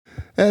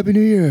Happy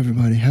New Year,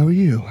 everybody. How are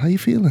you? How you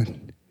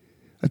feeling?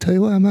 I tell you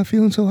what, I'm not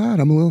feeling so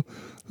hot. I'm a little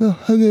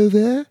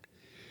hungover.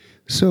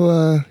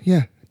 So,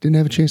 didn't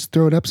have a chance to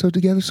throw an episode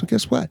together. So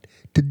guess what?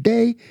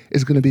 Today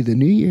is going to be the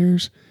New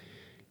Year's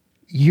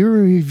year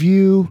in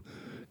review,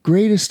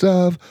 greatest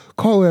of,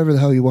 call whatever the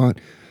hell you want.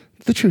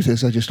 The truth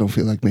is, I just don't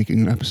feel like making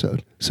an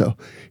episode. So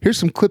here's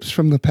some clips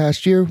from the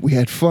past year. We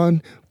had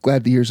fun.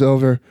 Glad the year's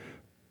over.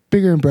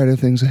 Bigger and brighter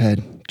things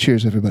ahead.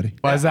 Cheers, everybody.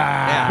 What's up?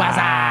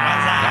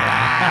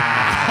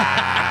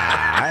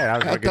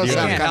 That does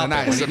sound kind of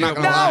nice.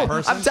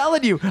 I'm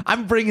telling you,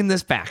 I'm bringing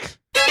this back.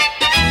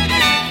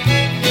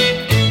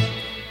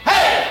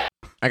 I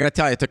gotta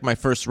tell you, I took my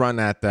first run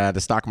at the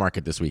stock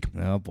market this week.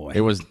 Oh boy,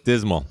 it was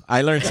dismal.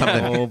 I learned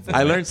something.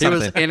 I learned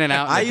something. He was in and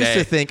out. I used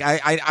to think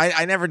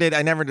I never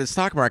did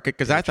stock market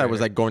because I thought it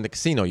was like going to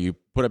casino. You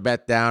put a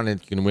bet down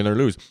and you can win or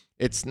lose.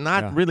 It's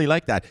not really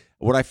like that.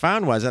 What I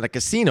found was at a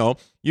casino,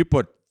 you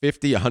put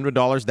 $50,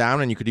 $100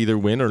 down, and you could either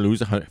win or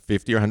lose $50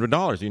 or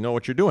 $100. You know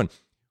what you're doing.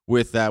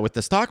 With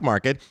the stock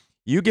market,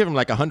 you give them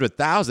like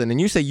 100,000,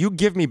 and you say you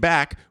give me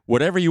back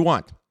whatever you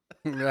want.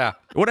 Yeah,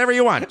 whatever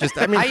you want. Just,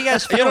 I mean, how you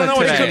guys You feeling don't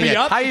know today? what it could be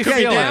up. How you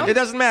feeling? It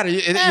doesn't matter.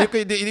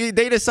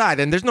 They decide,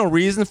 and there's no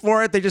reason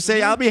for it. They just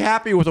say, "I'll be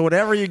happy with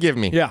whatever you give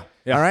me." Yeah.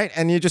 All right,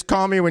 and you just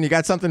call me when you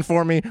got something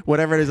for me.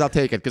 Whatever it is, I'll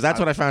take it. Because that's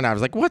what I found out. I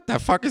was like, "What the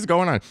fuck is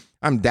going on?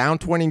 I'm down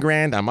 20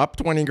 grand. I'm up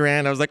 20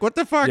 grand." I was like, "What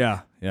the fuck?" Yeah.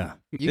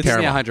 You give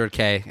me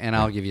 100K, and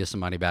I'll give you some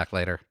money back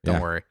later.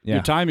 Don't worry. Yeah.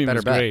 Your timing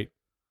was great.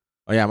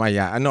 Oh yeah,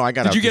 I know. I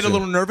got. Did you get a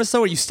little nervous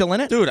though? Are you still in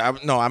it, dude?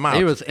 No, I'm out.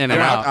 He was in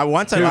and out.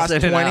 Once I lost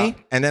 20,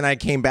 and then I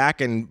came back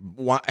and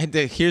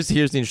here's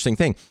the interesting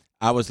thing.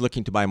 I was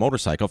looking to buy a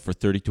motorcycle for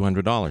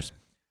 $3,200.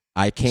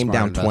 I came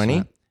down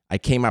 20. I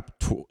came up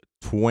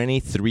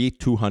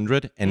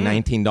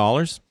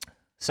 $23,219.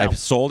 I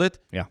sold it,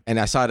 and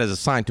I saw it as a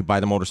sign to buy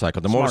the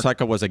motorcycle. The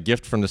motorcycle was a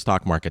gift from the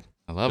stock market.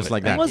 I love just it.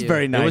 like that. That was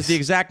very nice. It was the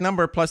exact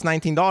number plus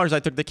 $19. I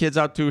took the kids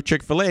out to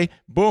Chick-fil-A.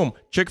 Boom,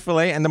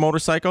 Chick-fil-A, and the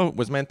motorcycle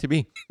was meant to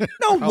be.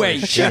 No way.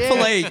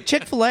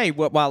 Chick-fil-A.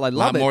 While I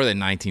love it, more than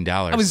 $19.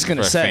 I was just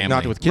gonna say,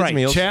 not with kids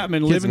meals.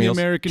 Chapman kids living meals.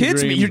 the American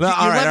kids dream. You're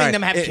letting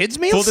them have kids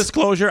meals. Full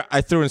disclosure, I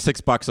threw in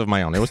 $6 of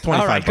my own. It was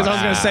 25. All right, because I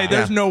was gonna say,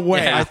 there's no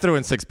way. I threw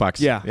in $6.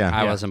 Yeah.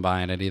 I wasn't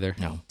buying it either.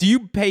 No. Do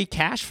you pay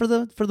cash for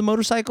the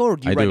motorcycle, or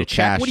do you I write do a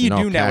check? cash. What do you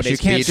do nowadays? You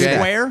can't do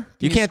Square?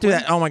 You can't do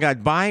that. Oh my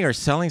God, buying or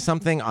selling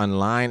something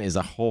online is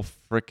a whole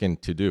freaking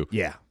to do.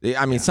 Yeah.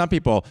 I mean, some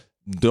people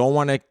don't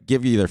want to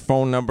give you their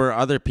phone number.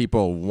 Other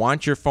people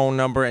want your phone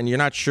number, and you're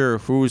not sure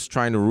who's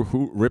trying to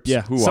who rips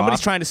who off.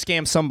 Somebody's trying to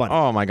scam somebody.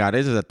 Oh my God, it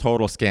is a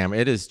total scam.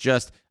 It is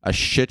just a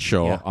shit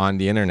show on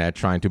the internet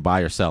trying to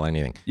buy or sell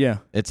anything. Yeah.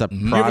 It's a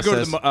process. You ever go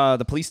to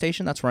the police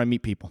station? That's where I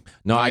meet people.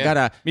 No, I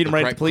gotta meet them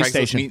right at the police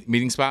station.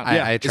 Meeting spot.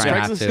 I try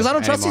not to because I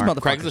don't trust these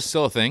motherfuckers. Craigslist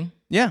still a thing?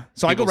 Yeah,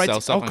 so I go right to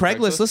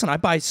Craigslist. Listen, I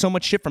buy so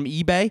much shit from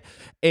eBay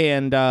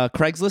and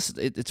Craigslist.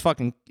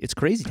 It's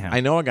crazy town. I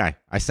know a guy.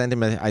 I send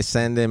him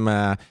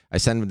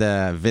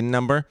the VIN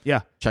number. Yeah,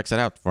 checks it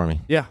out for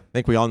me. Yeah, I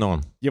think we all know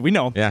him. Yeah, we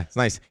know him. Yeah, it's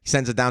nice. He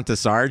sends it down to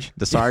Sarge.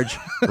 The Sarge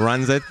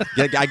runs it.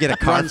 I get a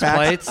card runs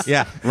plates.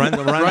 Yeah, runs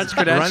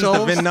credentials.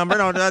 the VIN number.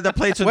 No, the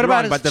plates would what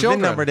run, about but the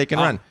children? VIN number they can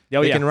run.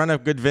 Oh, they can run a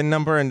good VIN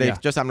number, and they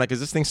I'm like, is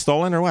this thing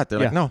stolen or what? They're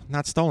like, no,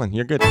 not stolen.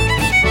 You're good.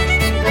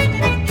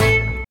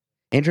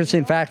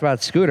 Interesting fact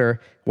about Scooter,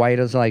 why he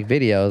doesn't like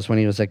videos. When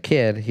he was a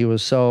kid, he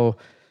was so,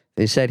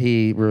 they said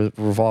he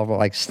revolved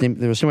like,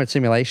 there was so much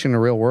simulation in the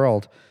real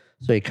world,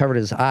 so he covered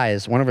his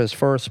eyes. One of his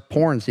first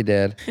porns he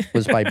did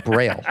was by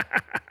Braille.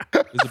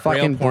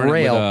 Fucking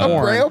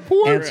Braille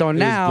porn. And so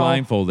now,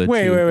 blindfolded.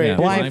 Wait. Yeah.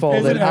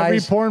 Blindfolded. Isn't every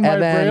porn by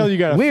Braille? You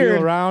gotta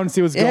feel around,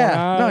 see what's going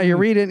on. No, you're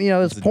reading,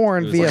 this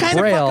porn via Braille. What kind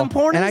of fucking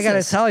porn and is I gotta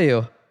this? tell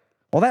you,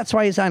 well, that's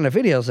why he's on the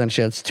videos and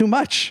shit. It's too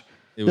much.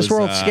 This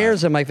world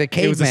scares him like the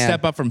caveman. It was a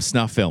step up from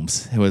snuff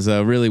films. It was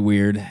really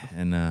weird.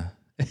 And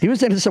he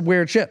was into some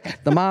weird shit.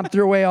 The mom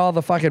threw away all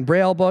the fucking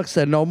Braille books,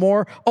 said no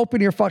more, open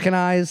your fucking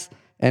eyes.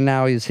 And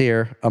now he's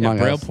here among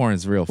Braille us. porn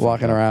is real.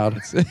 Walking around.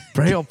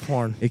 Braille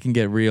porn. It can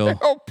get real.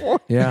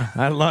 Yeah,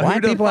 I love.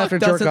 Blind people have to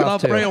jerk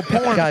off too. Braille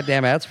porn? God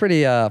damn it, that's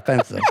pretty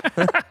offensive.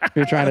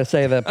 You're trying to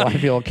say that blind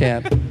people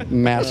can't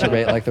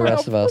masturbate like the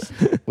rest of us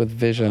with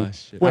vision.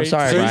 I'm sorry, So you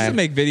used to Brian.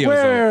 make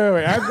videos.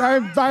 Wait.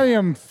 I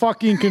am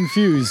fucking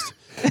confused.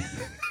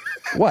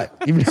 What?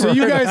 So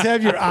you guys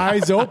have your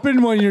eyes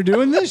open when you're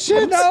doing this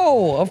shit?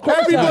 No, of course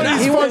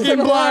Everybody's not.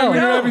 fucking blind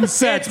when you're having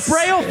sex. It's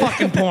Braille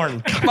fucking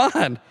porn. Come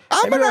on.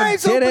 I'm an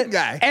eyes did open it.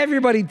 guy.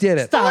 Everybody did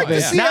it. Stop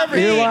it. See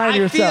everything. You're lying to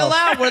I yourself. feel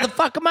out. Where the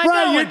fuck am I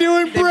Right, going? you're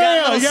doing They've got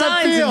Braille. little You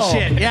gotta signs feel.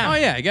 and shit. Yeah. Oh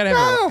yeah, you gotta have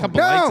a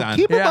couple lights on.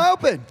 Keep them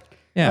open.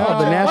 Yeah. Oh,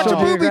 the Watch National a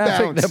booby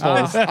Geographic bounce.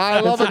 nipples. I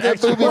love a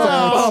good booby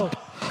bounce.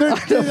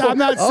 I'm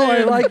not Oh, I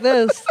saying like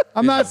this.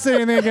 I'm not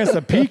saying anything against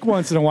the peak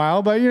once in a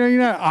while, but you're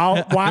not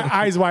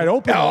eyes wide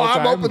open. Oh, all the I'm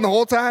time. open the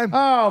whole time.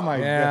 Oh my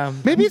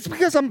god. Maybe it's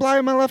because I'm blind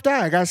in my left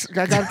eye. I got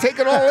to take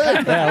it all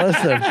in. Yeah,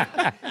 listen.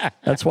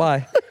 That's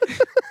why.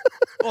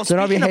 Well, So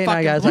don't be speaking of hating on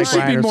fucking guys You like should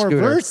be Brian or more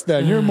Scooter. versed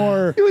then. You're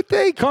more You would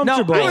think.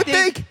 comfortable. No, You I would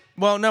think. think.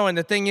 Well, no, and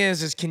the thing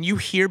is can you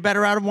hear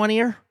better out of one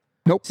ear?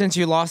 Nope. Since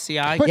you lost the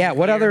eye. Yeah,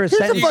 what other Here's a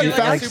senses? funny Like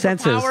fact.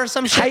 senses. Superpower or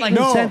some shit like Heightened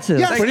that. senses.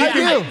 Yes, I do.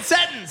 Heightened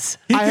sentence.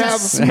 I have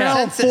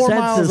Smell 4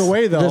 miles Senses.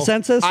 away though. The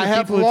census. I the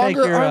have people who take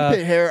longer your,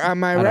 armpit hair on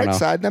my don't right know.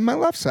 side than my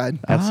left side.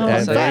 That's, so there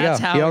you that's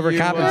go. how You you,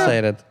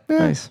 overcompensated.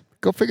 Nice.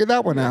 Go figure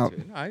that one out.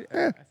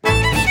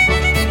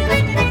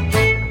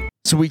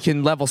 So we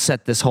can level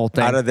set this whole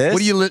thing. Out of this? What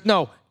do you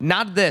no,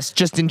 not this,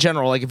 just in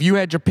general. Like if you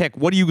had your pick,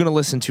 what are you going to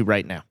listen to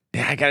right now?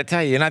 Yeah, I gotta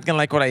tell you, you're not gonna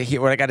like what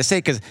I got to say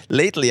because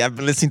lately I've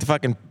been listening to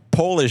fucking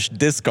Polish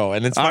disco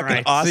and it's All fucking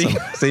right, awesome.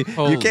 See, you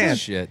Holy can't.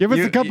 shit. Give us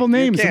You- a couple you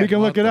names so we can't. can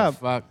look it up.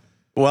 Fuck.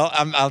 Well,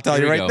 I'll tell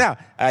Here you we right go. now.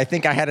 I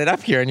think I had it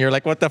up here, and you're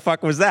like, "What the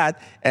fuck was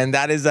that?" And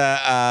that is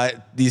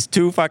these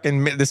two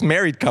fucking this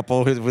married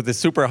couple with a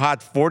super hot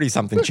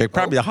 40-something chick,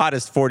 probably the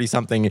hottest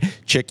 40-something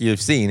chick you've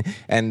seen,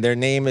 and their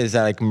name is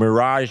like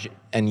Mirage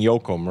and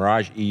Yoko,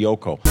 Mirage and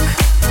Yoko.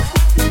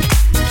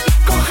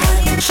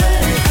 Kochanie,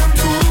 czekam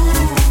tu.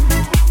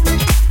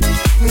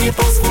 Nie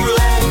pozwól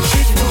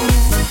lecieć dół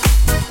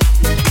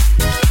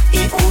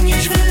i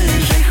unieść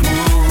wyżej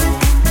chmur.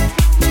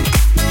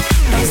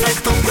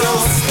 Pędzlek to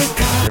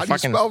prosty How do you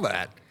Fucking- spell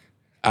that?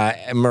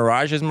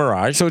 Mirage is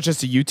Mirage. So it's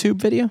just a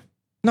YouTube video?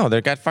 No,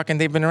 they've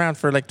been around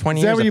for like 20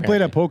 Is years. that when you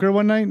played at apparently. poker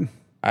one night?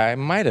 I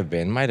might have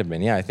been,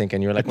 yeah, I think.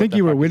 And you're like, I think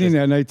you were winning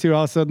that night too.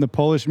 All of a sudden, the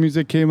Polish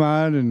music came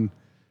on, and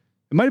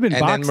it might have been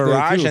And then Box Day,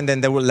 Mirage, too. and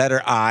then the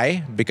letter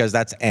I because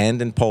that's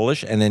 "and" in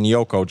Polish, and then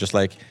Yoko, just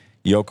like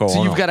Yoko So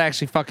Ono. you've got to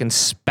actually fucking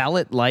spell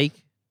it like.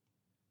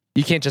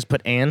 You can't just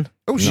put "and."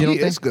 Oh, she You don't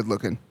is think? good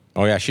looking.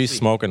 Oh yeah, she's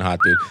smoking hot,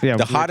 dude. Yeah,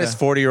 the we hottest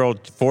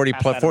 40-year-old, 40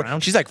 plus, that 40,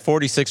 around. she's like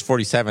 46,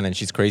 47, and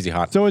she's crazy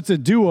hot. So it's a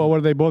duo where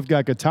they both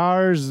got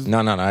guitars. No,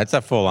 it's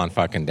a full-on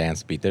fucking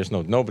dance beat. There's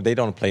no, but they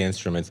don't play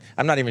instruments.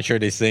 I'm not even sure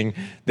they sing.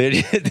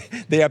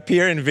 They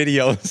appear in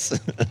videos.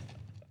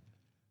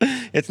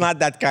 It's not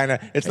that kind of.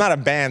 It's not a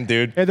band,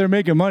 dude. Hey, they're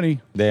making money.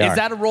 They Is are.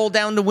 that a roll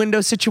down the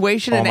window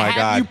situation? Oh And my have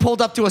God. you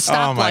pulled up to a Oh my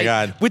stoplight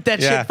God. with that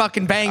Yeah. shit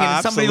fucking banging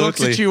and somebody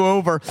looks at Absolutely. you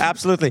over.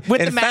 Absolutely.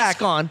 With in the mask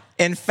fact, on.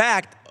 In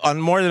fact,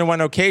 on more than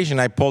one occasion,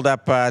 I pulled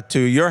up to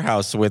your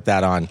house with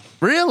that on.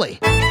 Really?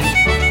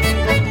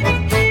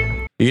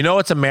 You know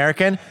what's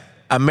American?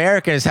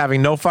 America is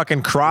having no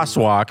fucking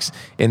crosswalks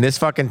in this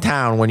fucking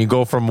town when you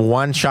go from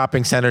one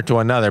shopping center to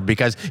another.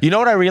 Because you know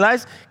what I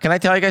realized? Can I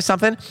tell you guys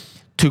something?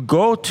 To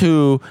go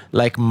to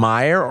like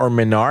Meijer or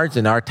Menards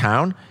in our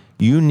town,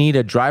 you need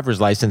a driver's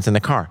license in the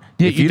car.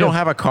 Yeah, if you you do. don't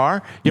have a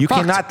car, You're you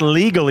fucked. cannot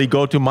legally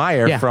go to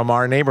Meijer Yeah. from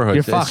our neighborhoods.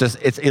 You're fucked.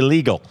 It's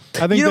illegal.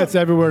 I think You know- that's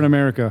everywhere in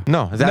America.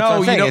 No, that's No, what I'm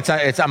you saying.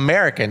 don't- It's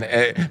American.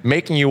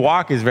 Making you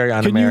walk is very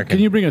Can you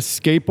un-American. bring a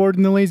skateboard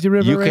in the lazy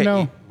river You right can-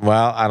 now?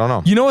 Well, I don't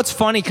know. You know what's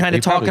funny, kind You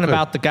of probably talking could.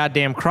 about the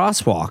goddamn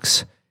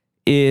crosswalks,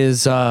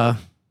 is I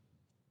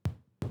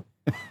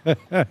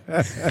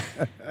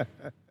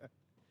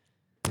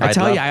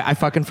tell you, I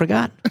fucking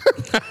forgot.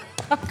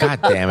 God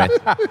damn it.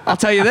 I'll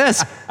tell you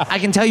this. I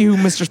can tell you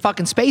who Mr.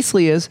 fucking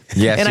Spacely is.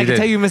 Yes, and I you can did.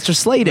 tell you who Mr.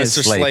 Slade is.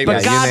 Mr. Slade, But yeah,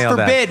 you God nailed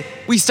that. forbid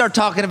we start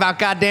talking about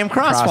goddamn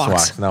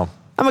crosswalks. Crosswalks, no.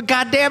 I'm a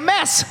goddamn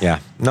mess. Yeah.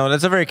 No,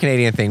 that's a very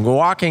Canadian thing.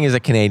 Walking is a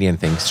Canadian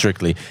thing,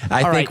 strictly.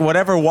 I All think right.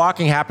 whatever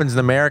walking happens in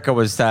America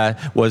was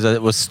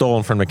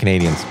stolen from the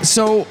Canadians.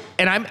 So,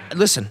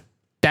 listen,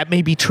 that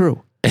may be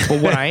true.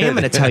 But what I am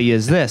going to tell you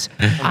is this.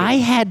 I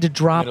had to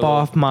drop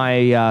off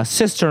my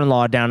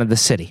sister-in-law down in the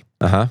city.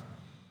 Uh-huh.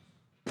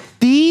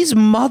 These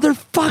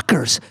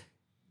motherfuckers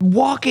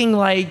walking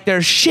like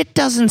their shit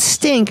doesn't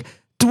stink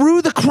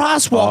through the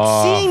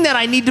crosswalk, seeing that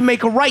I need to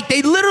make a right.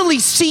 They literally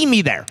see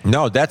me there.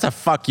 No, that's a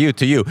fuck you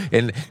to you.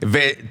 And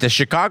the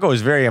Chicago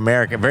is very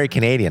American, very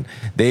Canadian.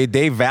 They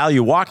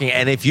value walking,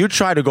 and if you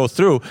try to go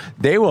through,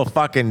 they will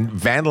fucking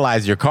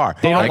vandalize your car.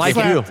 They don't like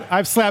if you.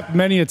 I've slapped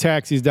many a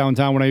taxis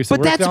downtown when I used to But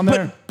work that's down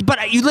there.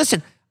 but you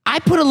listen. I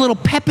put a little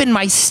pep in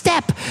my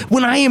step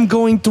when I am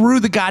going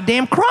through the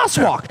goddamn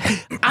crosswalk.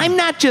 I'm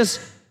not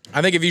just.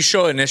 I think if you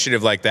show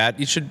initiative like that,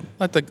 you should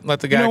let the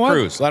guy know what?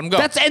 cruise. Let him go.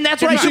 That's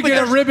what You I should should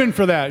get a ribbon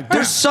for that.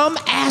 There's some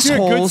You're a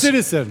assholes. good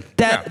citizen.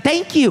 That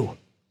thank you.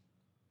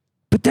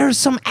 But there's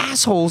some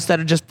assholes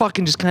that are just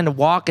kind of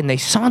walk and they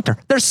saunter.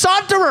 They're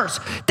saunterers.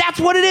 That's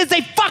what it is.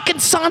 They fucking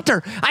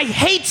saunter. I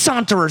hate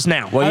saunterers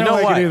now. Well, you I know don't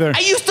like what? it either. I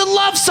used to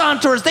love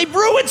saunterers. They've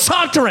ruined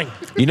sauntering.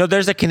 You know,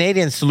 there's a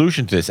Canadian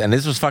solution to this, and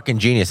this was fucking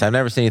genius. I've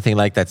never seen anything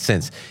like that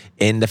since.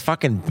 In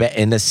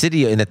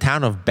the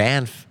town of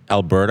Banff,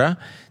 Alberta,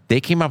 they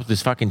came up with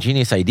this fucking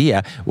genius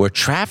idea where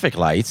traffic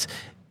lights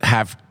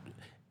have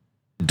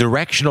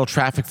directional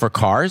traffic for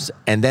cars,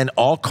 and then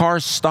all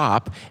cars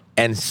stop,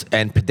 and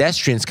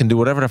pedestrians can do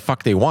whatever the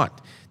fuck they want.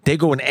 They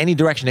go in any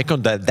direction. They go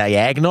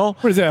diagonal.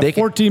 What is that, They a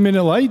can-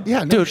 14-minute light? Yeah,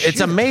 no Dude, shit.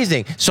 it's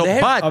amazing. So,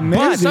 but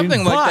amazing.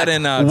 something like that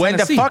in when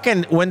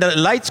Tennessee. when the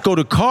lights go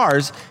to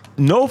cars,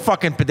 no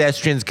fucking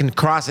pedestrians can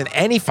cross in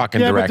any fucking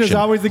Yeah, but direction. there's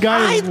always the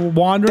guy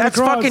wandering That's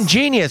across. fucking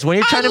genius. When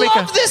you're trying I to make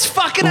love this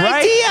fucking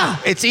idea.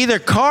 It's either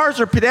cars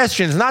or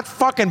pedestrians, not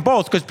fucking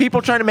both. Because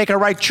people trying to make a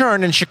right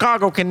turn in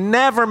Chicago can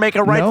never make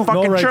a right No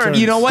fucking right turn. turns.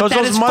 You know what? 'cause That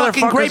those is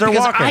fucking motherfuckers great are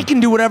because walking. I can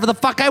do whatever the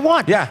fuck I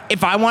want. Yeah.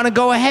 If I want to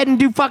go ahead and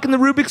do fucking the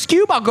Rubik's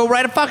Cube, I'll go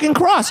right a fucking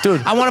cross.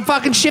 Dude. I want to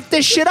fucking shift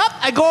this shit up,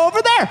 I go over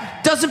there.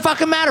 Doesn't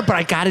fucking matter, but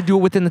I got to do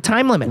it within the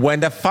time limit. When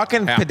the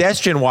fucking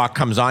pedestrian walk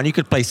comes on, you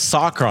could play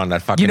soccer on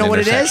that fucking You know what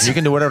it intersection. is? You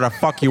can do whatever the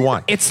fuck you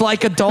want. It's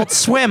like Adult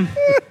Swim.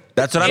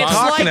 That's what I'm It's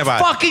talking like about.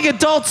 fucking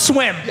Adult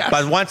Swim.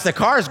 But once the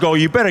cars go,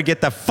 you better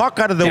get the fuck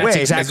out of the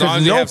way. exactly- As long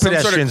as because you no have some sort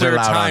of pedestrians clear are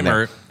allowed on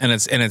there. timer,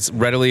 and it's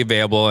readily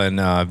available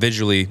and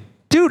visually.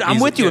 Dude, I'm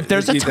Easy- with you. If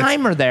there's a that's-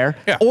 timer there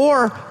Yeah.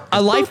 or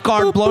a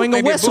lifeguard blowing a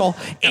Maybe a whistle,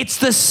 it's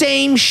the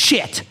same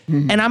shit.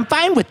 And I'm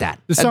fine with that.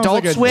 This sounds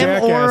Adult like a Swim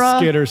Jackass or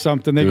skit or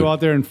something. They go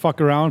out there and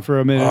fuck around for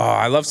a minute. Oh,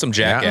 I love some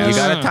Jackass. Yeah, you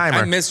got a timer.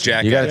 I miss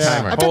Jackass. You got a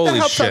timer. I bet Holy that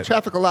helps out shit.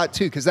 traffic a lot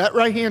too, because that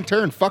right-hand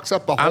turn fucks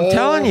up the whole. I'm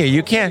telling you,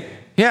 you can't.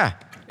 Yeah,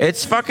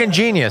 it's fucking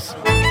genius.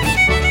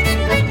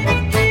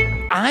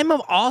 I'm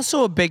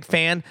also a big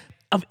fan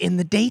of in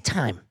the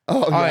daytime.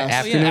 Oh, yes.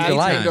 Afternoon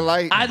delight.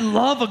 Delight. I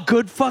love a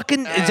good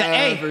fucking.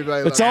 Hey,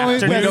 Everybody It's loves only it.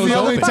 that's Windows the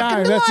only open. time.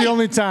 Fucking That's the delight.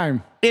 only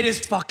time. it is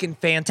fucking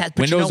fantastic.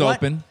 But you Windows know what?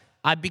 open.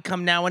 I've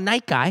become now a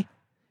night guy,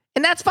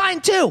 and that's fine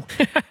too.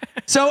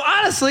 So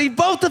honestly,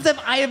 both of them,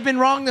 I have been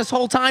wrong this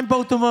whole time.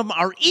 Both of them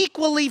are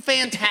equally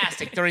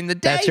fantastic during the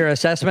day That's your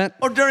assessment?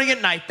 or during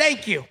at night.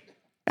 Thank you.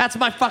 That's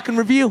my fucking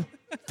review.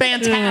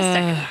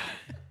 Fantastic.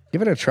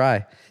 Give it a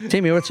try.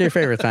 Timmy, what's your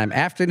favorite time?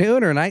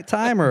 Afternoon or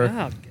nighttime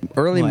or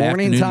early Well,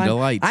 morning afternoon time?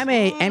 delight. I'm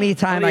a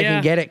anytime I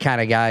can get it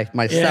kind of guy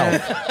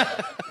myself.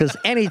 Because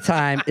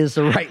anytime is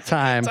the right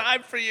time.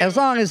 Time for you. As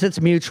long as it's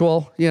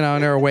mutual,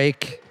 and they're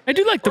awake. I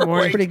do like the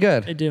morning. Pretty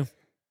good. I do.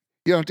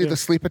 You don't do the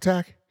sleep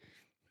attack?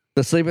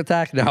 The sleep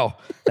attack? No.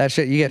 That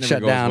shit, you get shut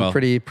goes down well.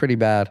 pretty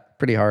bad.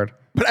 Pretty hard.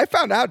 But I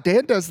found out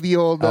Dan does the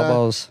old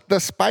Elbows. the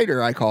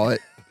spider, I call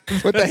it,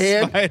 with the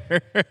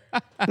hand.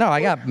 No,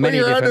 I got When many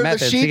you're different under the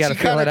methods. You sheets, got to you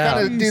feel it out.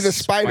 kind of do the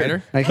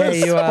spider. Like, hey,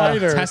 you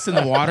Spider. Testing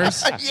the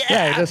waters.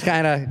 yeah, just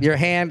kind of your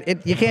hand.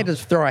 You can't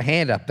just throw a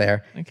hand up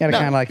there. You got to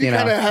kind of like you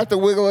kind of have to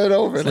wiggle it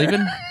over. there.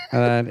 Sleeping?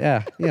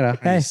 yeah,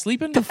 hey.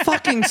 Sleeping? The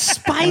fucking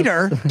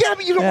spider. Yeah,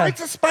 but you know Yeah. why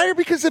it's a spider?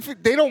 Because if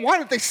they don't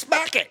want it, they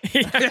smack it.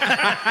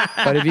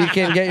 But if you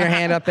can get your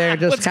hand up there and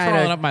just What's crawling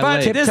kind up of my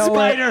But leg? this tiptoe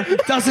spider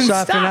doesn't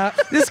soften stop.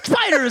 up. This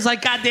spider is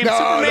like goddamn No,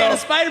 Superman no. and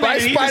Spider-Man. My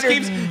And he spider-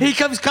 just he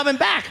comes coming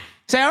back.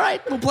 Say, all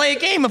right, we'll play a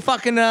game of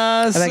fucking.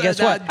 And then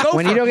guess what? Gopher,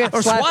 When you don't get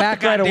or slapped swat the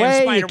back right goddamn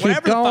away, spider, you keep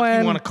whatever the fuck going.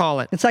 you want to call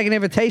it. It's like an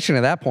invitation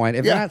at that point.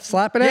 If Yeah. you're not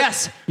slapping it,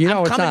 Yes, you know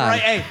I'm it's coming on. right.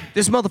 Hey,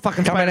 this motherfucking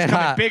Coming spider's in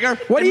coming hot. bigger.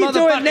 What are and you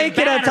doing motherfucking naked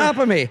on badder. top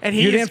of me? And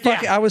You he's didn't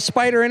fucking. I was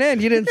spidering in.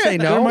 You didn't say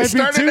no. might be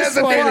Started two as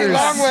a Danny spiders.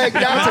 Longleg,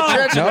 now it's a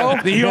trench. No.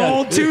 The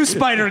old two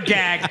spider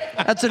gag.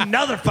 That's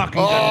another fucking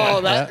good Oh,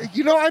 one. that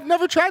I've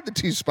never tried the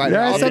two spider.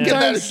 Yeah, I'll give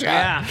that a sometimes- shot.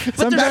 Yeah, but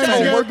Sometimes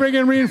there's we're bringing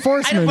I know, but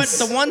reinforcements.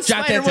 the one Jot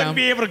spider that wouldn't down.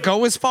 be able to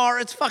go as far.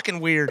 It's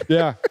fucking weird.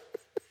 Yeah.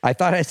 I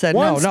thought I said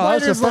One no. No, that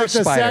was the spider's like first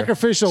the spider.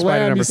 sacrificial Spider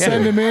lamb. number You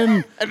send two. him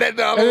in, And then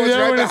the other and one's the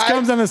other right one just behind.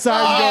 comes on the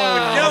side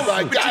and No, Oh,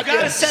 my but God, you gotta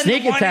yes. send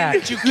Sneak the one attack.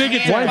 in that you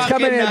can't One's fucking,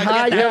 coming in get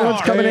high. that The other one's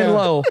far. coming in Yeah.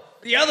 low.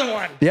 The other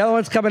one. The other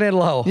one's coming in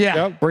low. Yeah.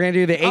 Yep. We're gonna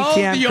do the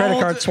ATM the credit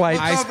old- card swipe.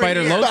 High over spider,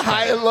 here. low The spider.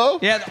 high and low.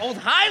 Yeah, the old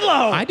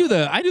high-low. I do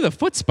the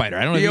foot spider.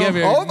 I don't know if you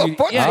ever. Oh, the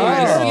foot yeah,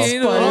 spider.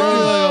 you do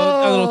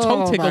a little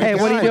toe tickle. Hey,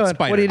 what are you doing?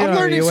 Spider. What are you doing? I'm Are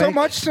learning you so awake?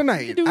 much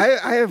tonight.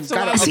 I have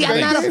got See, I'm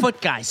great not a game.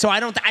 foot guy, so I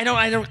don't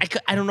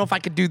know if I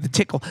could do the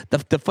tickle,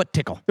 the foot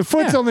tickle. the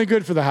foot's only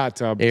good for the hot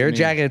tub. Yeah, you're to me.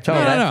 jagged toe.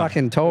 No, that no.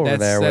 fucking toe over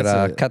That's- there would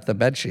that's a- cut the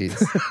bed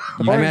sheets.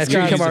 Or I mean, it's you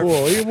got come his up-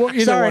 wool.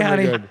 Either Sorry, one are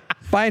honey. good.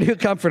 Buy a new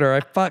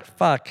comforter.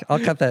 Fuck. I'll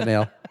cut that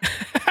nail.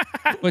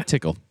 Foot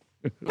tickle.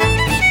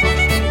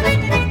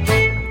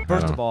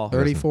 First of all,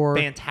 34.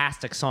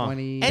 fantastic song.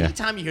 20.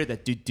 Anytime you hear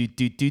that, do,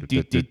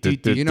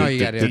 You know you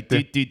got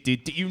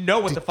it. you know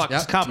what the fuck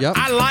is coming. Yep.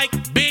 I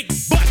like big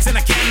butts and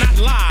I cannot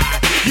lie.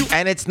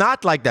 And it's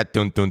not like that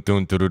dun dun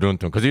dun dun dun dun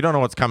because you don't know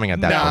what's coming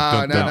at that. No,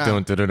 dun, no, dun, no.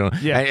 dun, dun, dun, dun.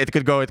 Yeah. And it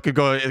could go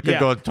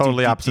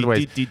totally opposite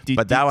ways.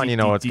 But that one, you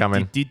know what's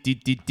coming.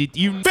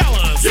 You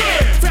Fellas,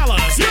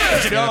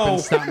 yeah. know,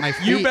 Stop my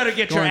you feet better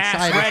get your going ass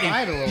side to side a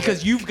ready little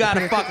because you've got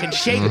to fucking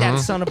shake that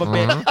son of a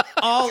bitch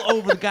all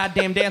over the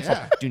goddamn dance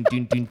floor.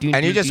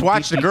 And you just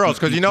watch the girls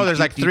because you know there's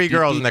like 3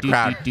 girls in the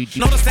crowd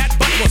Notice that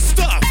butt was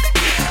stuffed.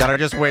 that are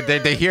just wait.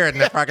 They hear it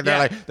and they're fucking. They're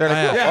like,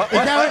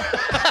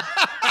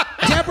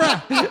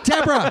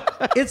 Deborah,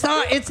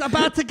 it's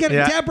about to get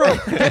Yeah. Deborah.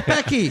 Get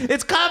Becky.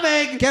 It's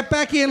coming. Get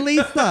Becky and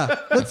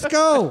Lisa. Let's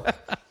go.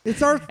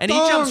 It's our And he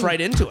jumps right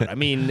into it. I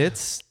mean,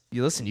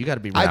 you listen, you got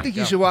to be ready. I think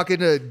you should walk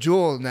into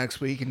Jewel next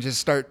week and just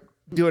start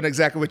doing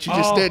exactly what you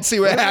just did. See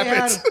what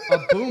happens. A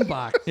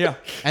boombox. Yeah.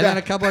 And then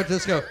a couple of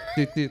just go.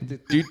 She's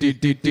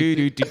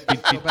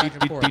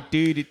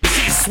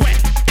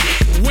sweat,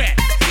 wet.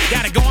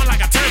 Got it going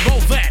like a turbo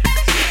vet.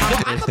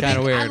 It's kind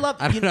of weird.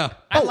 I don't know.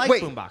 I Oh, like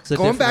wait. boombox. a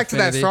Going different back to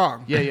that affinity.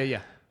 song. Yeah.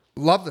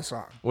 Love the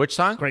song. which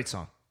song? Great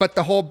song. But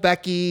the whole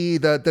Becky,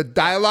 the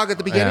dialogue at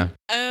the beginning.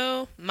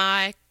 Oh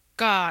my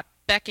God,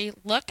 Becky,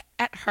 look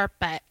at her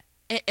butt.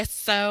 It is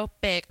so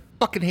big.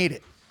 Fucking hate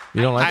it.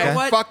 You don't like I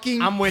that? fucking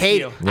I'm with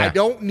hate you. it. Yeah. I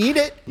don't need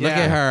it. Look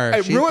at her.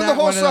 It She's ruined the got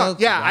whole one of song.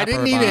 those Yeah, I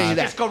didn't need any of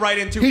that. Just go right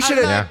into. He should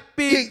have. Yeah.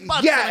 Big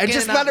butts And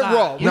just let it again,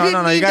 roll. We No,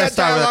 didn't you need gotta that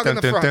start dialogue with in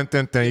the dun, front.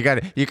 dun, dun,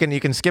 dun. You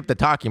can skip the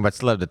talking, but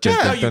still have the dun,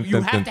 Yeah. dun, No, dun, you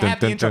dun, have to dun, have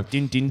the dun, intro. dun.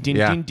 Din, din, din,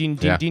 Yeah. din, din,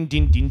 Yeah. din,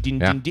 din, din, din,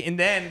 Yeah. din, din, and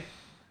then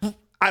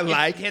I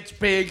like. it hits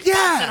big.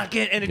 Yeah.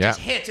 And it Yeah. just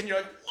hits, and you're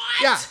like,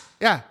 what? Yeah,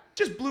 yeah.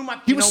 Just blew my.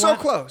 He you was know so what?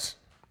 close.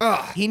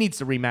 Ugh. He needs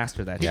to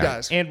remaster that. He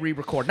does. And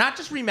re-record. Not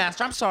just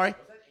remaster. I'm sorry.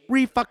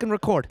 Re-fucking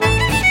record.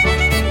 I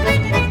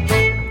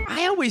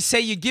always say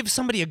you give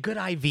somebody a good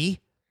IV.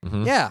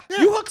 Yeah.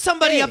 You hook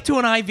somebody up to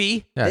an IV.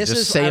 Yeah, This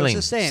just is, I was saline.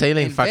 just saying,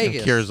 Saline in fucking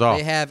Vegas, cures all.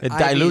 They have It IVs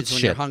dilutes when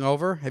shit. you're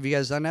hungover. Have you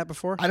guys done that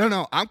before? I don't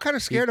know. I'm kind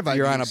of scared of IVs.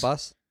 You're on a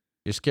bus.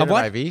 You're scared Of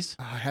what? of IVs?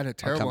 Oh, I had a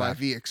come terrible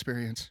back. IV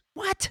experience.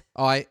 What?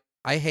 Oh, I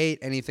hate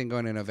anything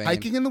going in a vein.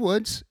 Hiking in the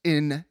woods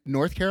in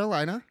North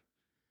Carolina.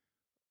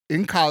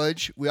 In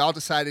college, we all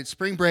decided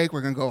spring break. We're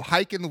gonna go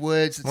hike in the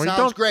woods. It Well,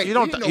 sounds great. You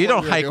We didn't know don't what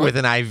we were hike doing. with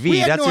an IV. We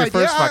had That's no your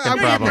idea. first fucking I'm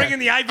problem. bringing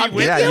the IV I'm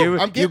with Yeah, getting you. there.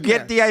 I'm you getting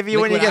get there. the IV when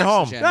you Liquid get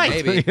home. oxygen, Right.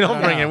 maybe. You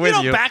don't bring it You with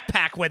don't you.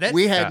 backpack with it.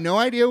 We had no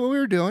idea what we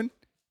were doing.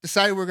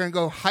 Decided we were gonna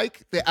go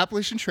hike the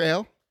Appalachian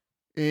Trail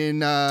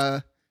in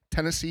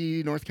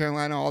Tennessee, North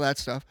Carolina, all that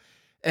stuff,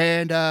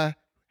 and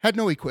had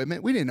no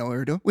equipment. We didn't know what we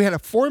were doing. We had a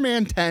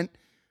 4-man tent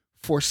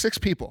for 6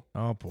 people.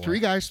 Oh boy. 3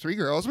 guys, 3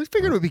 girls. We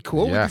figured it would be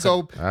cool. Yeah, we could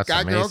go that's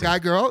guy, girl, amazing. guy,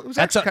 girl. It was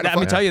That's actually kind of let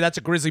me fun. tell you, that's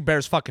a grizzly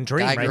bear's fucking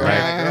dream, Guy, right girl, there.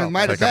 guy, girl.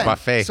 Might It's have like a been.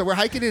 buffet. So we're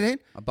hiking it in.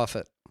 A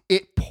buffet.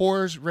 It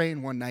pours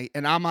rain one night,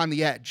 and I'm on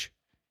the edge,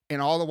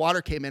 and all the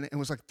water came in. And it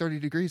was like 30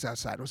 degrees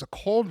outside. It was a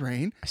cold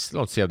rain. I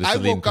still don't see how this I is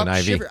leading woke to up an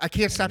IV. shivering. I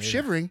can't stop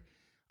shivering.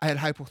 I had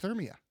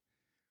hypothermia.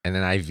 And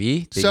an IV? They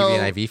give So- you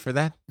an IV for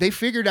that? They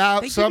figured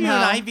out They give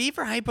somehow. you an IV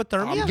for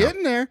hypothermia? I'm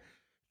getting there.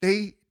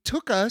 They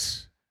took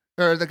us,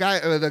 or the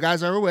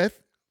guys I were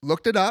with,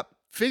 looked it up,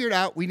 figured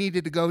out we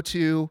needed to go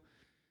to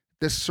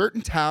this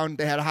certain town.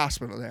 They had a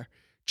hospital there,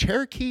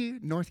 Cherokee,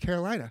 North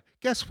Carolina.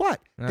 Guess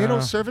what? They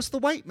don't service the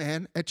white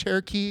man at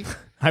Cherokee.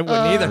 I wouldn't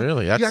either.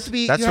 Really? you That's, have to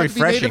be- that's you have to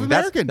be Native refreshing. That's,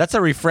 American. that's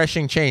a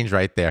refreshing change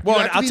right there. Well,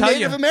 You have to I'll be tell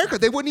Native you. America.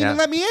 They wouldn't even Yeah.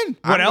 let me in.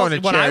 I'm going to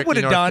what I Cherokee, would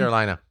have North done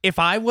Carolina. if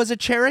I was a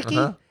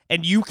Cherokee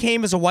and you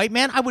came as a white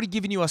man, I would have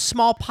given you a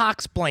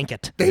smallpox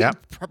blanket. They Yep.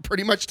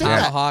 pretty much did that.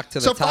 Tomahawk to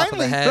the So top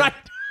finally, of the head. Right.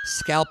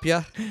 Scalp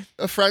ya.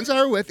 friends I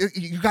were with,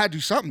 you got to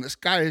do something. This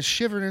guy is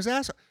shivering his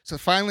ass off. So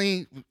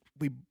finally,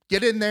 we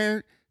get in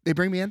there. They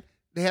bring me in.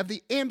 They have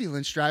the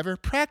ambulance driver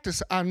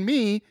practice on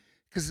me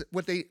because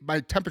my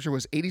temperature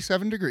was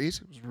 87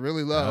 degrees. It was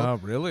really low.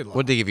 really?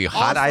 Would they give you All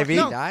hot fuck- IV?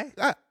 No,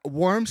 Die?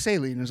 warm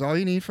saline is all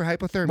you need for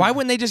hypothermia. Why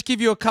wouldn't they just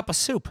give you a cup of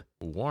soup?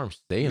 Warm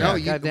saline. No, Yeah.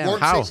 you Goddamn. warm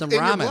How? saline Some in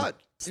your ramen. blood.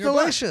 It's In your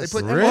blood. delicious.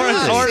 They put Really? Or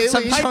saline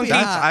some in- chunky-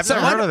 I've So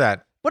never heard of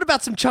that. What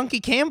about some chunky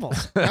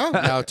Campbell's?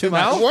 No, too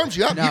much. It warms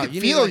you up. No, you can need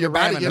feel like your a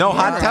body. ramen. get No warm.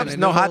 hot tubs?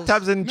 No hot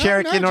tubs in No,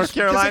 Cherokee, no, North just 'cause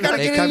they Carolina? gotta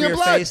They get in cover your your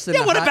blood. face in Yeah,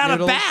 the what hot about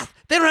noodles. a bath?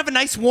 They don't have a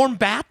nice warm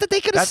bath that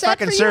they could have That set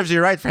fucking for you? serves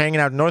you right for hanging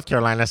out in North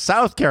Carolina.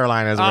 South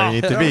Carolina is where Oh, you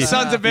need to be.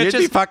 sons of You'd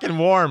be bitches. fucking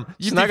warm.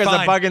 You'd Snug be as a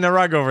fine. bug in the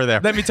rug over there.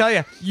 Let me tell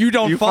you, you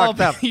don't You fall.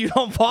 fucked up. You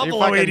don't fall You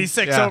below fucking-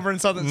 86 yeah. over in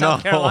Southern No,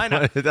 South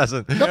Carolina. it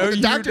doesn't. No, but the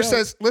you doctor don't.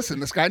 says, listen,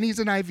 this guy needs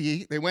an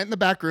IV. They went in the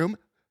back room.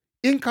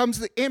 In comes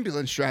the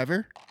ambulance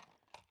driver.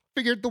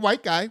 Figured the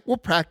white guy will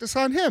practice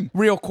on him.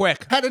 Real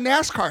quick, Had a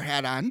NASCAR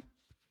hat on.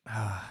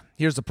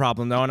 here's the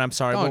problem though, and I'm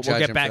sorry. Don't We'll judge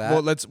get him back.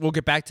 for that. We'll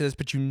get back to this,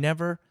 but you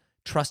never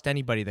trust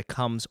anybody that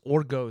comes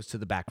or goes to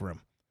the back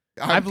room.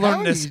 I'm I've learned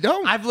telling this. You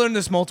don't. I've learned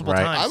this multiple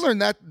Right. times. I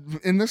learned that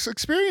in this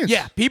experience.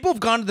 Yeah, people have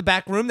gone to the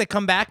back room. They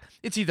come back.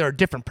 It's either a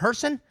different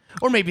person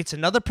or maybe it's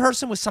another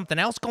person with something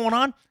else going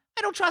on.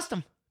 I don't trust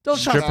them. Don't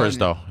trust them. Strippers,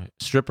 though.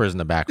 Strippers in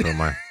the back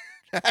room are.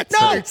 That's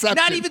No, an exception.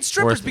 not even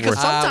strippers. Worth- Because worth-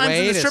 sometimes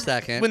wait when, a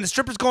second. when the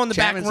strippers go in the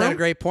back Chapman's had a room,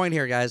 great point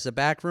here, guys. The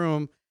back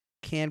room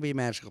can be a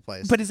magical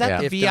place. but is that Yeah.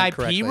 the If done VIP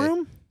correctly.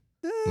 room?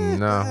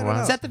 No. what?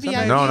 Is that the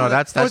VIP? No,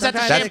 that's Or is that the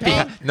that's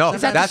champagne? behi- no,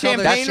 Is that the that's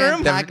champagne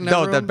room?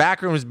 No, the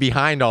back room is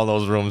behind all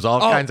those rooms. All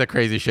Oh, kinds of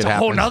crazy shit it's a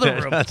happens. whole nother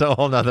room. That's a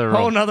whole nother room.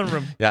 Whole nother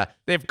room. Yeah.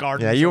 They have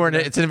gardens. Yeah, you over weren't.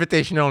 there. It's an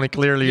invitation only.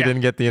 Clearly, you Yeah.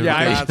 didn't get the Yeah,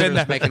 invitation. I haven't been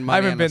there. making money I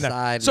haven't on the been there.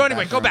 side So in the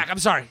anyway, back go room. back. I'm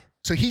sorry.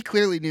 So he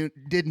clearly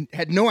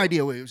had no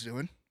idea what he was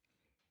doing.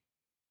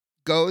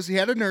 He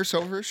had a nurse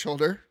over his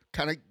shoulder,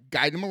 kind of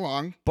guide him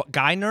along. But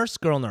guy nurse,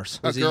 girl nurse.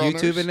 Was he girl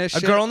YouTubing nurse. this A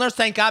shit? girl nurse,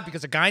 thank God,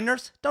 because a guy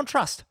nurse, don't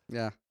trust.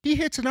 Yeah. He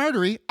hits an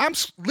artery. I'm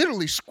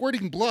literally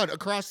squirting blood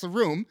across the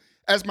room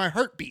as my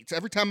heart beats.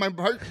 Every time my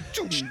heart,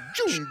 Oh, that's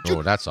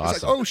It's like,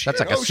 awesome. oh, shit,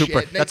 that's like a oh, super.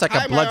 shit. And they That's like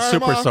tie a my blood arm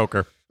super off.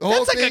 soaker. The whole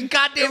That's like a thing,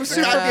 goddamn it was a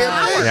super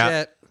goddamn thing. Yeah.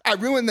 Shit. I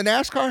ruined the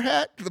NASCAR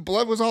hat. The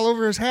blood was all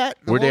over his hat.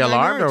 The Were they whole 9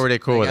 alarmed or yards. were they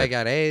cool That with guy it?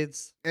 got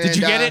AIDS. Did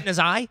you And, get it in his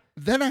eye?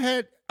 Then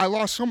I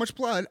lost so much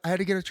blood. I had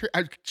to get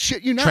I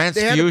shit you not. they had to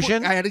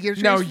Transfusion? I had to get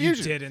a No,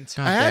 transfusion. you didn't.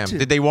 I had Damn. to.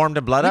 Did they warm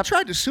the blood We up?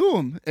 tried to sue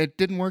him. It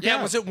didn't work Yeah,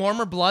 out. was it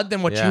warmer blood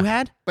than what Yeah. you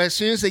had? But as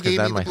soon as they gave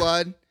that me the might-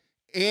 blood,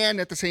 and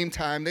at the same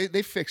time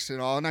they fixed it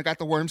all, and I got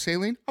the worm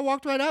saline, I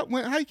walked right out and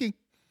went hiking.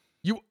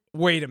 You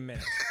wait a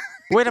minute.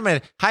 Wait a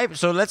minute. Hype.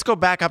 So let's go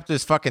back up to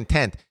this fucking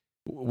tent.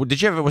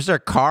 Was there a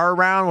car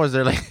around? Was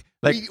there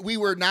like we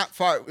were not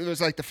far. It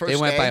was like the first They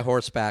went day, by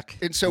horseback.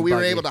 and so we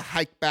were able to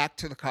hike back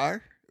to the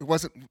car. It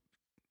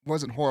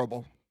wasn't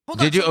horrible.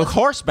 did you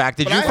horseback?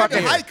 Did But you I had to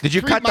fucking hike did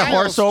you 3 cut the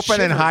horse miles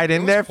open and shivering. hide It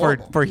in was there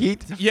horrible. for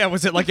heat? Yeah,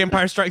 was it like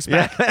Empire Strikes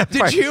Back?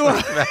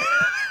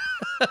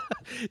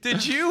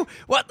 Did you?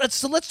 What?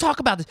 So let's talk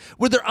about this.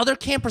 Were there other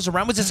campers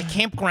around? Was this a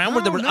campground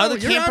where there were other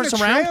you're campers on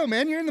a around? trail,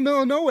 man. You're in the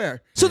middle of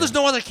nowhere. So there's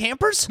no other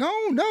campers? No,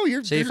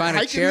 you're So you you're find a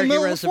hiking in the Cherokee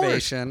middle of the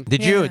forest. reservation.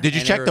 Did you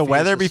And check it the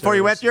weather refused to before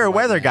you went? service You're a the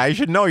weather guy. You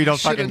should know you don't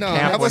Should've fucking known. I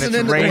camp when wasn't it's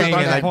into the raining weather.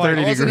 and like I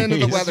 30 wasn't into the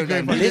degrees. weather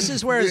then. We This didn't-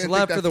 is where we his didn't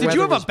love think for the that Did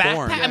you have weather a was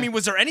born. backpack? I mean,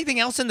 was there anything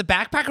else in the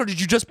backpack, or did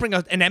you just bring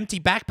an empty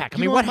backpack? I You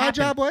mean, know what my happened?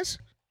 job was?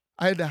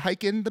 I had to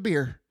hike in the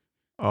beer.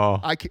 Oh,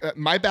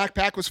 My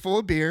backpack was full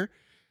of beer.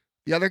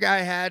 The other guy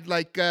had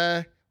like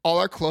all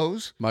our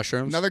clothes.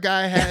 Mushrooms. Another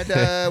guy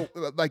had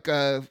like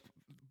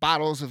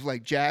bottles of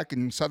like Jack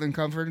and Southern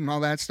Comfort and all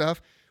that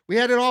stuff. We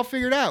had it all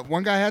figured out.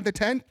 One guy had the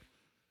tent.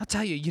 I'll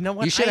tell you. You know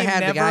what? You should I have had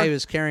never, the guy who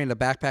was carrying the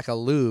backpack of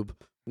lube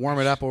warm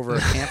it up over a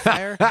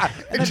campfire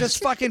and then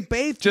just fucking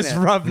bathed just in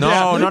it. rubbed.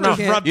 no.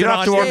 Just rubbed You it don't have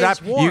on to warm you. it up.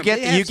 It's warm. You get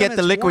They have some the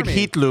that's liquid warming.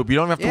 heat lube. You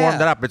don't have to warm Yeah.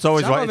 that up. It's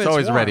always Some of it's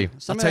always warm. ready.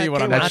 Some I'll of tell you what,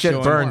 came I'm with not shit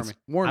doing. burns.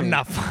 Warming. I'm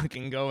not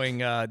fucking going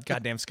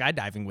goddamn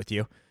skydiving with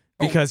you.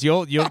 Because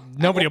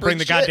nobody will bring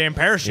the shit. goddamn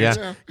parachutes.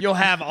 Yeah. You'll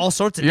have all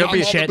sorts of You'll dumb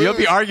be shit. you'll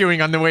be arguing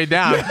on the way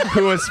down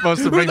who was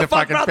supposed to bring Who the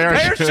fuck fucking brought the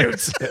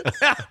parachutes.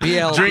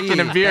 BLB,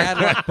 Drinking a beer bad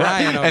luck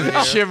Brian over and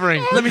here.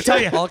 shivering. Let me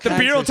tell you, All the kinds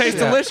beer will of taste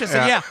shit. delicious,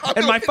 and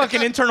and my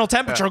fucking internal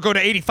temperature will go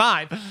to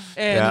 85, and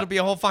Yeah. it'll be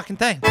a whole fucking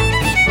thing.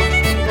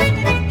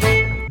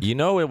 You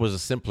know, it was a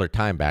simpler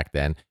time back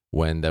then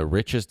when the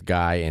richest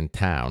guy in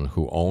town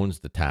who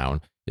owns the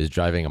town is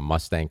driving a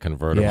Mustang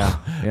convertible.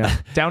 yeah.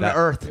 Down to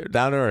earth.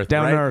 Down to earth.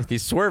 Down to right? earth.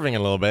 He's swerving a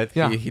little bit.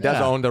 Yeah. He does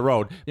Yeah. own the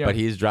road, Yeah. but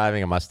he's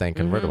driving a Mustang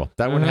convertible.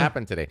 That wouldn't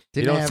happen today.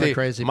 Didn't you don't have a see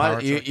crazy power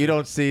truck. you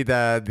don't see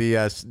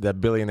the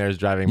billionaires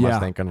driving Yeah.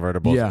 Mustang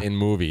convertibles Yeah. in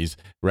movies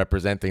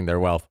representing their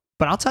wealth.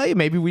 But I'll tell you,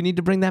 maybe we need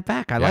to bring that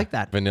back. I Yeah. like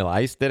that. Vanilla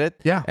Ice did it.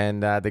 Yeah.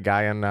 And the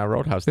guy on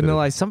Roadhouse did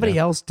Vanilla it. Ice. Somebody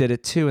Yeah. else did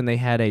it too, and they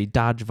had a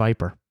Dodge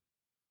Viper.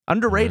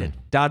 Underrated.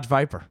 Dodge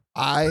Viper.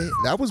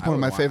 That was one of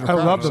my favorite I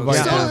cars. love the Viper.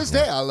 Still to this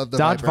day, I love the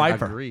Dodge Viper.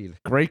 Viper. Agreed.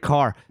 Great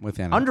car. With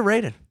him.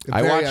 Underrated.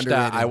 I Very watched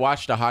underrated. I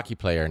watched a hockey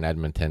player in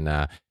Edmonton.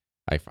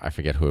 I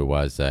forget who it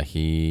was.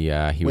 He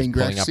was Wayne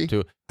pulling Gretzky? up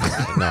to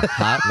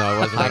no, it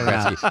wasn't Wayne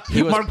Gretzky.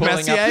 He was Mark pulling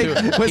Messier?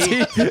 up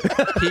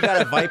to. He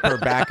got a Viper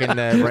back in right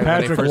when they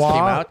Patrick first Waugh?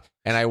 came out,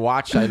 and I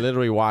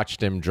literally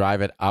watched him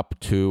drive it up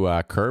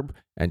to curb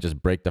and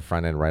just break the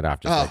front end right off.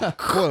 Just like,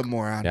 What a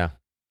moron. yeah,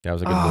 that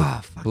was a good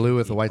move. Blue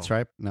with a white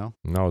stripe? No.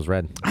 No, it was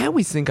red. I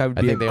always think I would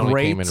I be think a they only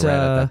great. came in red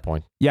at that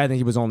point. Yeah, I think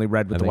he was only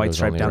red with I the think it white was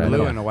stripe only down the red. Blue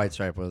middle. and a white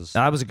stripe was.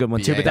 That was a good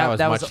one too. Yeah, But that was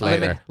that much was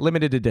later.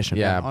 limited edition.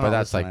 Yeah, Oh, but no,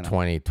 that's listen, like I know.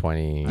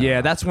 2020.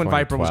 Yeah, that's when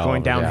Viper was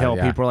going 2012. downhill.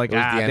 Yeah, yeah. People were like, It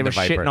was the they end were of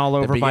Viper. shitting all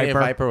over The beginning Viper.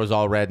 of Viper was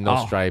all red, no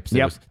Oh, stripes.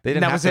 yep. They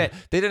didn't That have was to, it.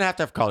 They didn't have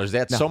to have colors. They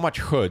had so much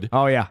hood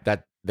Oh yeah.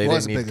 that they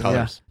Was didn't a need big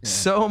colors.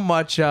 So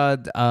much.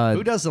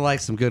 Who doesn't like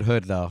some good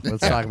hood, though?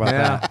 Let's talk about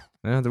that.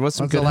 Yeah, there was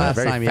some When's good. the last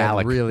Very time you had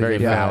phallic. really Very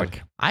good phallic.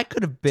 hood? I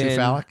could have Too been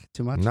phallic?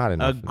 Too much? Not a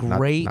enough.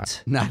 great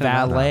Not enough.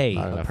 valet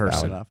Not enough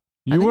person. valet.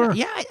 You were?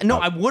 Yeah,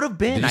 I would have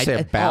been. Did you say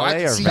I ballet I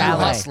or could see you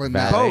valet? hustling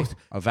that. Both.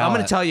 A I'm valet.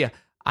 gonna tell you,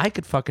 I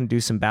could fucking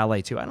do some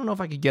ballet too. I don't know if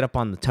I could get up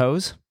on the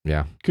toes.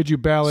 Yeah. Could you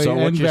ballet So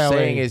and what you're valet?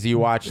 saying is you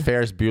watch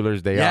Ferris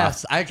Bueller's Day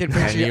Yes, Off. I can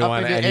And picture you you up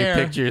want in the and air.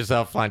 you picture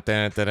yourself like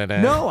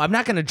No, I'm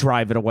not gonna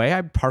drive it away.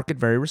 I'd park it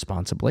very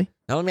responsibly,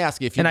 Now let me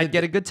ask you, if you and did, I'd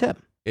get a good tip.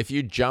 if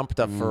you jumped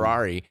a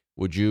Ferrari,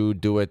 would you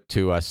do it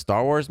to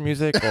Star Wars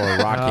music or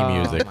Rocky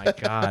music? Oh my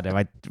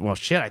god! Well,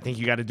 shit. I think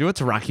you got to do it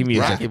to Rocky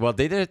music. Rocky. Well,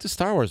 they did it to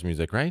Star Wars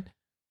music, right?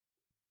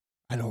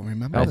 I don't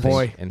remember. Oh this.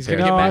 boy, And he's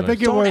Ferris gonna get No, I mad.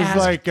 think it Don't was ask-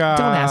 like don't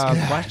ask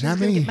him questions. not He's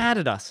gonna me. get mad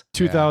at us.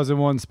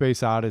 2001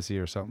 Space Odyssey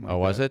or something. Oh,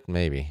 was it?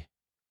 Maybe.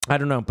 I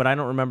don't know, but I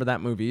don't remember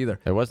that movie either.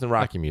 It wasn't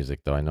Rocky music,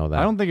 though. I know that.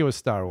 I don't think it was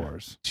Star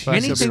Wars. But I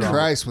could be Anything- wrong.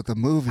 Christ with the I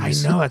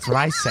movies. know that's what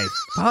I say.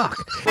 Fuck.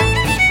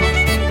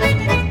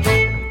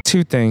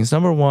 Two things.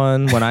 Number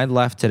one, when I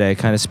left today,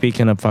 kind of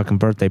speaking of fucking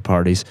birthday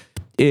parties,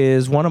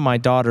 is one of my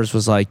daughters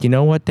was like, you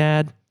know what,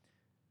 Dad?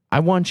 I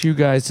want you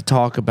guys to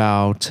talk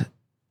about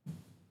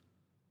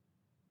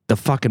the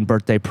fucking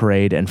birthday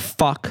parade and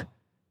fuck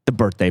the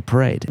birthday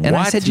parade. And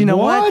I said, you know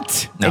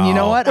what? And you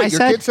know what? Wait, I your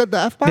said kid said the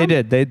F-bomb? they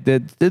did.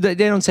 They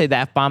don't say the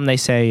F-bomb. They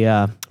say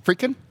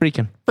Freaking?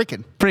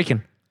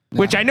 freaking.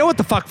 Which I know what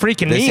the fuck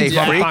freaking They means,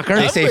 say freak. motherfucker.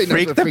 They say Everybody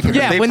freak. knows what freaking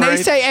Yeah, when they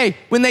say,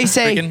 when they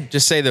say, Freaking,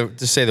 just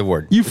say the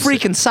word. you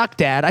freaking suck,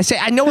 Dad. I say,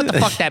 I know what the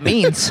fuck that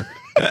means.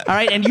 All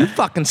right, and you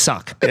fucking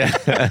suck.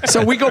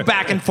 So we go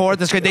back and forth.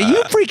 This great.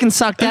 You freaking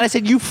suck, Dad. I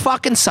said, you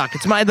fucking suck.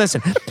 It's my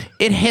listen.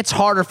 It hits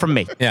harder from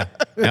me. Yeah.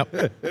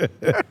 Yep.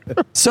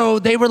 So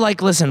they were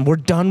like, listen, we're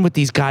done with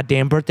these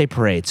goddamn birthday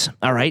parades.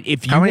 All right,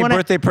 if you How many want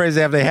birthday parades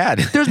have they had?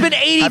 there's been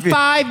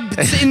 85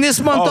 in this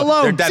month Oh,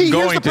 alone. they're done See,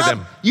 here's going the to problem.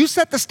 them. You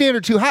set the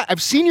standard too high.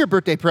 I've seen your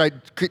birthday parade.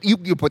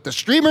 You put the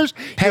streamers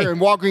here in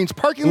Walgreens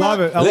parking lot.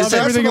 Love it. I love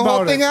everything the whole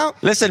about thing it. out.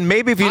 Listen,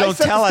 maybe if you I don't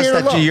set the tell us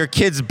standard that low. your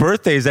kids'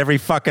 birthdays every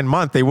fucking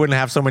month, they wouldn't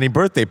have so many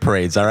birthday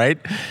parades, all right?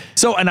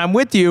 So, and I'm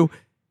with you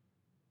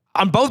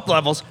on both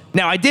levels.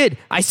 Now, I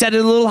set it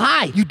a little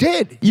high. You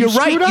did. You're You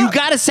right. screwed You up.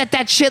 got to set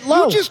that shit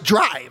low. You just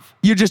drive.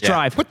 You just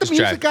drive. Put the Just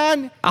music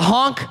on. A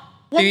honk.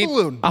 One Beep.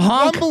 balloon. A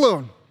honk. One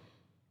balloon.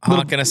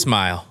 Honk and a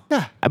smile.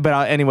 Yeah.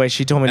 But anyway,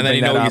 she told me And to then bring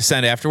you know that what you up.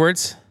 send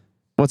afterwards?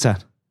 What's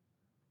that?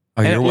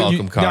 Oh, your And-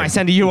 welcome card. No, I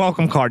send a you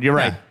welcome card. You're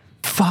right. Yeah.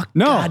 Fuck.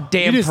 No.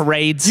 Goddamn you just-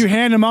 parades. You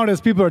hand them out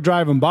as people are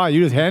driving by.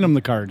 You just hand them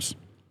the cards.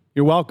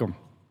 You're welcome.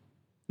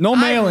 No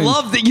mailing. I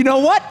love that. You know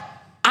what?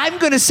 I'm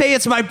going to say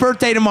it's my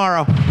birthday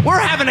tomorrow. We're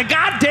having a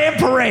goddamn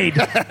parade.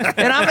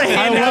 And I'm going to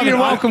hand out your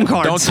welcome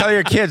cards. Don't tell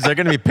your kids. They're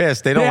going to be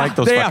pissed. They don't like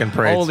those fucking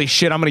parades. Holy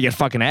shit, I'm going to get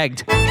fucking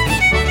egged.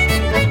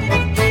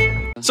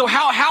 So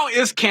how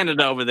is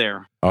Canada over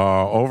there?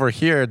 Over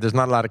here, there's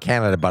not a lot of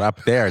Canada, but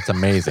up there, it's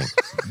amazing.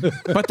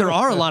 But there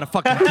are a lot of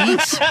fucking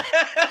geese.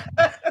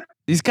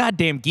 These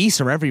goddamn geese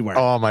are everywhere.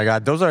 Oh my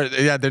God,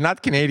 they're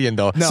not Canadian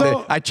though. No.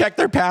 So, I checked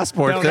their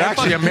passports. No, they're they're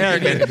actually fucking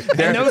American.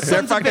 They're those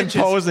sons of fucking bitches.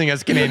 posing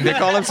as Canadian. They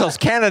call themselves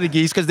Canada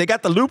geese because they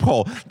got the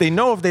loophole. They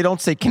know if they don't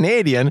say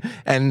Canadian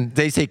and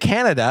they say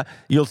Canada,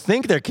 you'll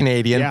think they're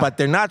Canadian, Yeah. but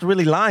they're not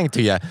really lying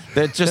to you.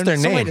 They're just their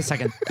so name. wait a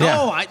second. Yeah.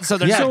 Oh, so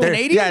they're so they're,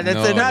 Canadian? Yeah,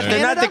 No, they're not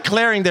Canada?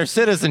 declaring their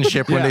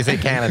citizenship when they say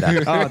Canada. they're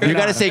You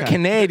got to not, say okay.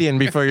 Canadian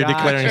before you're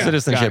declaring Gotcha.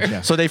 citizenship.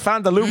 Gotcha. So they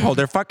found the loophole.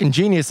 They're fucking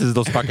geniuses,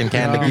 those fucking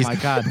Canada Oh, geese. my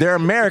God. They're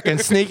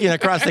Americans sneaking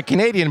across the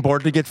Canadian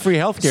border to get free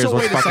healthcare is So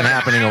what's wait a fucking second.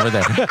 happening over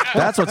there.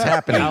 That's what's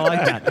happening. I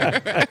like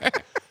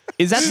that.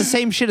 Is that the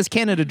same shit as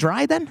Canada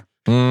Dry then?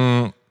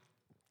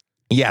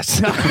 Yes.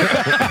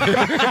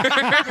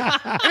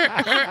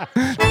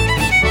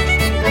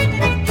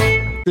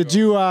 Did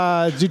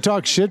you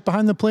talk shit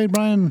behind the plate,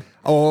 Brian?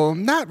 Oh,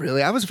 not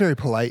really. I was very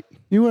polite.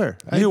 You were.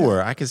 You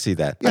were. I could see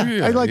that.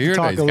 Yeah, I'd like to you're a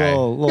talk nice a guy.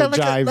 little Yeah,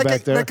 jive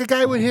back there. like a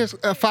guy with his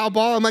foul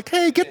ball. I'm like,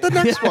 hey, get the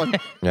next one.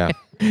 Yeah.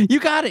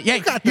 You got it. Yeah,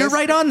 Got you're this.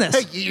 right on this.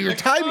 Hey, your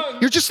time,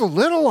 you're just a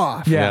little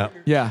off. Yeah.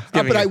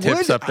 Giving But I you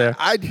tips would. up there.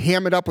 I'd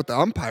ham it up with the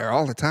umpire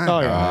all the time.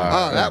 Oh,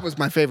 yeah. That was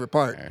my favorite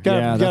part. Got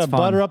Yeah, to that's fun.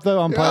 butter up the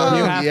umpire. Oh,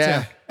 You have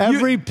yeah. to.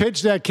 Every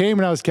pitch that came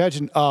and I was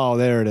catching, oh,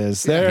 there it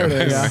is. There it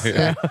is.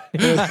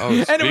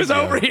 And it was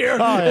over here.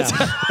 Oh,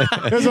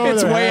 yeah. It was over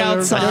It's there. way They're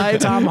outside.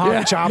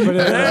 Tomahawk chopping it.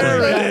 There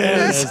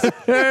it is.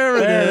 There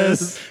it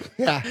is.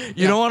 Yeah.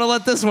 You don't want to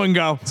let this one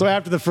go. So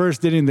after the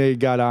first inning, they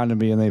got on to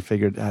me and they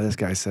figured, this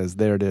guy says,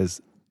 there it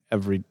is,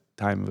 every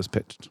time it was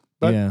pitched.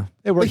 But Yeah.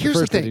 it worked But here's the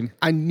first thing. inning.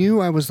 I knew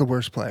I was the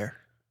worst player.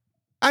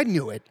 I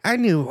knew it. I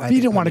knew. I You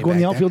didn't want to go in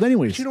the back outfield then.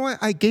 anyways. But you know what?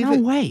 I gave No it.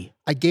 way.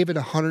 I gave it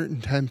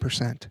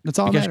 110%. That's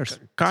all that matters.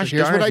 Gosh So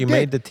here's darn what it, I you did.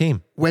 made the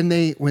team. When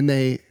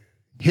they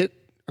hit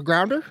a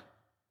grounder,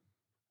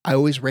 I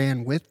always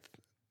ran with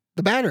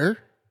the batter,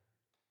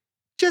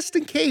 just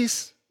in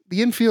case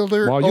the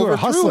infielder Well, you were a overthrew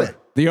hustler. it.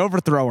 The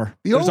overthrower.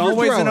 The There's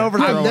always an overthrower.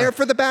 overthrower. I'm there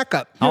for the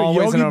backup.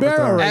 Always Yogi an Berra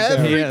overthrower. right there.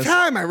 He Every is.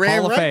 time I ran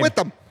Hall of right Fame. with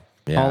them.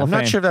 Yeah, Hall of I'm not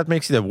Fame. sure if that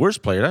makes you the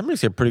worst player. That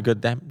makes you a pretty good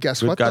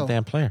Guess good what, though?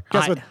 goddamn player.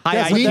 Guess what? High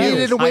Guess IQ. We what that needed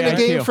is? to win High a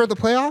game IQ. for the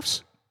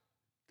playoffs.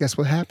 Guess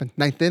what happened?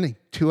 Ninth inning,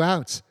 2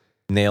 outs,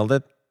 Nailed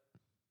it.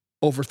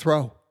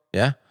 overthrow.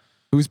 Yeah.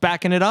 Who's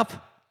backing it up?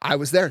 I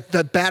was there.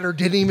 The batter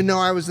didn't even know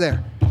I was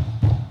there.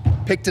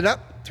 Picked it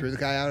up, threw the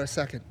guy out a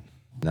second.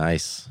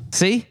 Nice.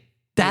 See?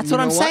 That's You what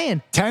I'm know what?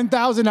 saying.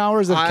 10,000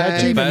 hours of I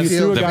catching and you feel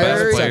threw a the guy out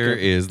very- of Best player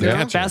second. is the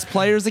catcher. Best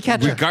player is the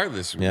catcher.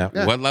 Regardless,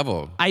 Yeah. what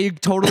level. I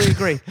totally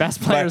agree.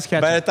 Best player is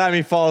catcher. By the time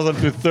he falls up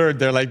to third,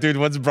 they're like, dude,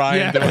 what's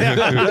Brian doing?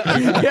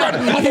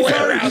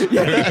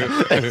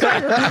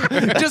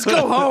 Just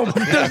go home.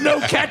 There's no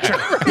catcher.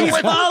 He's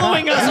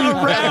following us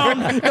around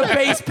the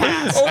base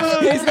pass.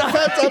 He's not.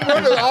 I'm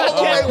running all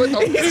the way with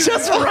them. He's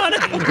just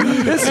running.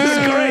 This is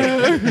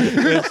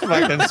great. It's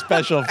fucking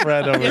special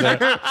Fred over there.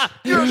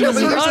 Here's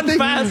the Run thing.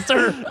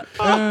 faster.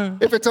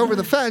 If it's over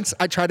the fence,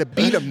 I try to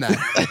beat him then.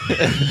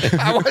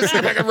 I want to see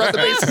if I can run the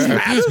bases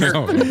faster.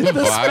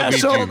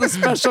 The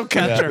special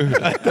catcher.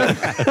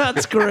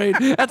 That's great.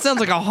 That sounds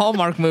like a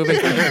Hallmark movie.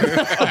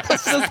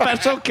 The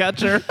special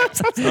catcher.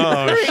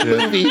 Oh, shit.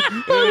 Movie.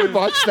 I would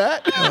watch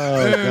that.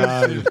 Oh,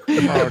 God.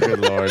 Oh, good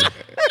Lord.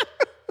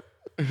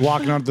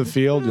 Walking onto the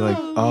field, you're like,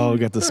 oh, we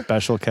got the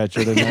special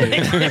catcher tonight.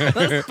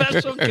 The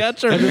special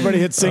catcher. Everybody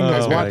hit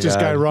singles. Oh, my Watch this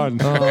guy God. run.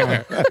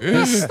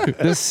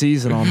 This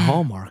season on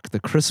Hallmark, the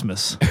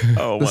Christmas.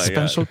 Oh, The my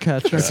special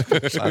catcher.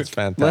 God. That's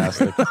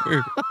fantastic.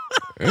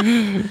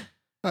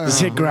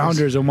 Just hit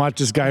grounders and watch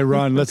this guy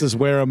run. Let's just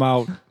wear him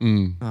out.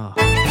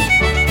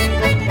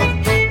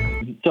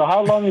 So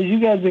how long have you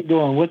guys been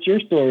going? What's your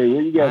story?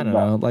 What you guys I don't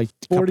know, like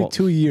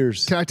 42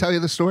 years. Can I tell you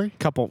the story?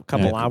 couple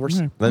hours.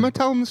 I'm going to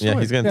tell him the story. Yeah,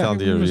 he's going to tell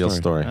you a real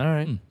story. All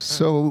right.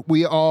 So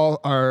we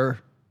all are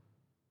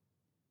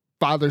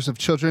fathers of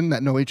children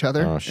that know each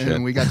other. Oh, shit.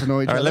 And we got to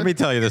know each All right, other. let me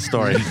tell you the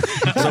story.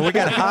 So we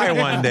got high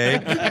one day.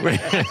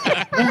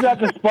 Who got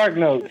the spark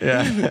notes?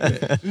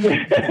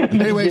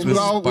 Anyways, we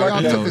all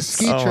took the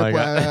ski Oh my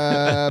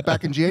trip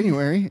back in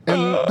January,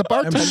 and the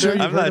bartender, I'm sure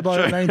you've I'm heard not about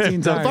sure. it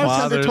 19 the times.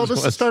 bartender told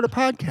us to start a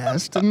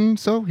podcast, and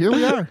so here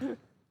we are.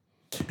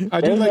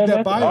 I do like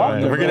that bio.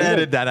 on there, We're gonna bro.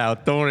 edit that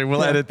out. Don't worry,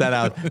 we'll edit that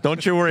out.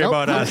 Don't you worry Nope,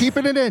 about I'm us.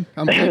 keeping it in.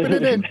 I'm keeping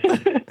it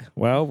in.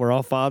 Well, we're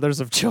all fathers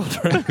of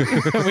children.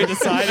 We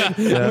decided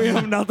we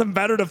have nothing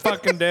better to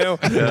fucking do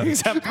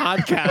except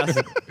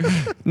podcast.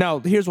 No,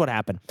 here's what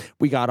happened.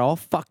 We got all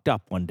fucked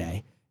up one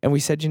day, and we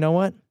said, you know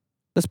what?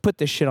 Let's put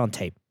this shit on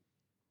tape.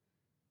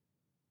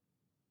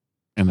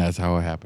 And that's how it happened.